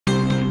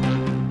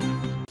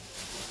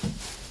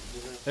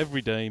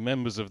Every day,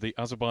 members of the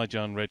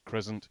Azerbaijan Red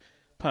Crescent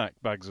pack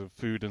bags of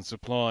food and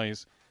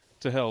supplies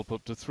to help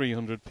up to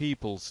 300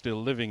 people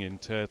still living in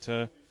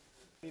Terter.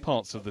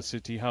 Parts of the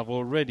city have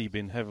already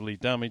been heavily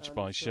damaged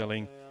by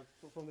shelling.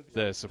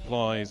 Their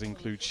supplies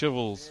include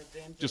shovels,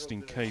 just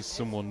in case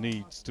someone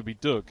needs to be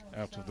dug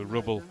out of the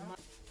rubble.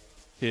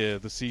 Here,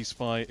 the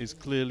ceasefire is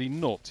clearly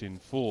not in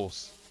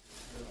force.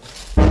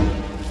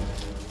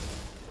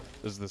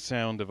 As the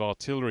sound of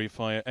artillery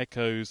fire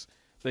echoes,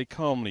 they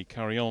calmly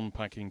carry on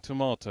packing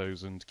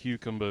tomatoes and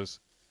cucumbers.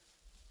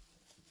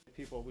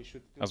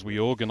 As we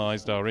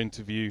organised our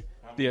interview,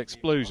 the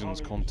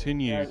explosions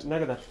continued.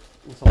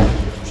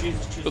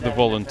 But the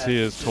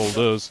volunteers told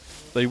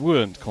us they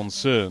weren't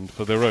concerned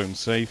for their own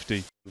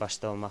safety.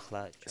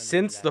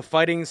 Since the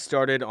fighting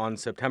started on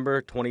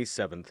September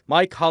 27th,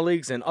 my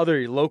colleagues and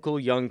other local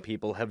young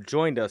people have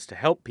joined us to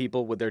help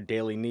people with their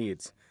daily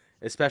needs,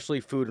 especially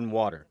food and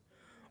water.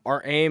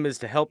 Our aim is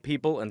to help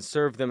people and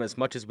serve them as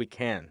much as we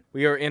can.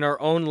 We are in our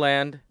own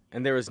land,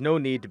 and there is no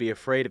need to be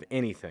afraid of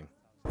anything.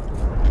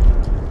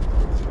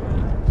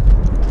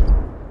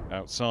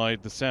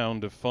 Outside, the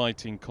sound of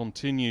fighting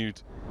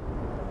continued.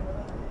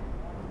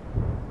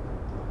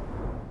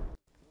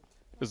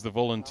 As the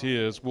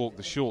volunteers walked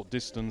the short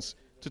distance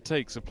to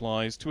take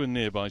supplies to a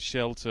nearby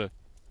shelter.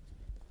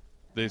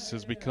 This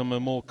has become a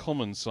more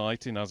common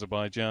sight in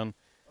Azerbaijan,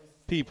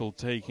 people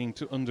taking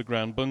to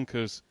underground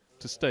bunkers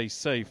to stay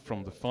safe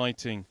from the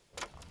fighting.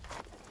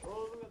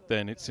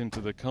 Then it's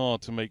into the car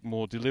to make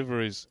more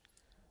deliveries.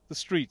 The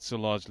streets are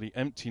largely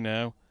empty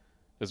now,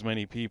 as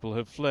many people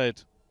have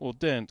fled or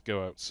daren't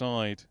go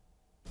outside.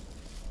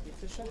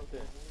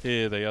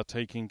 Here they are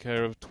taking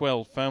care of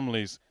 12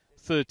 families,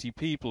 30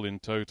 people in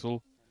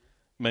total,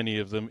 many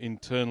of them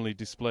internally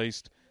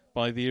displaced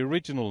by the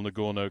original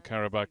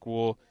Nagorno-Karabakh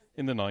war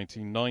in the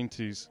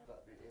 1990s.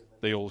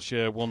 They all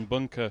share one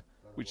bunker,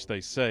 which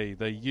they say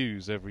they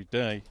use every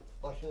day.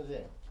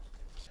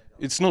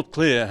 It's not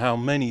clear how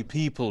many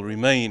people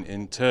remain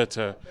in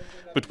Terter,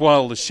 but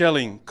while the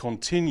shelling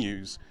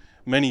continues,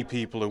 many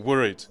people are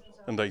worried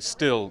and they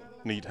still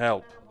need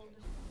help.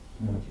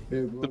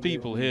 The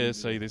people here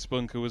say this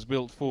bunker was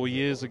built 4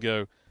 years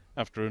ago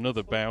after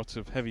another bout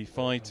of heavy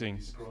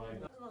fighting.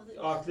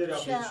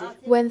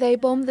 When they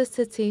bomb the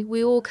city,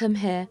 we all come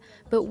here,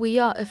 but we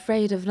are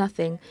afraid of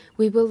nothing.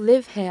 We will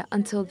live here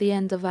until the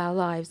end of our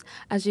lives.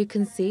 As you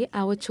can see,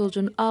 our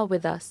children are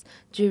with us.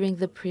 During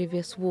the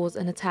previous wars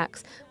and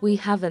attacks, we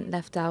haven't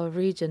left our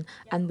region,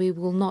 and we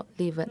will not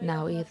leave it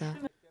now either.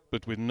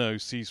 But with no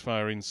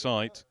ceasefire in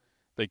sight,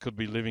 they could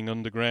be living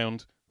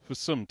underground for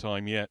some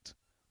time yet.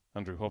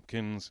 Andrew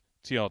Hopkins,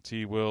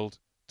 TRT World,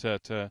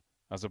 Terter,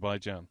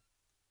 Azerbaijan.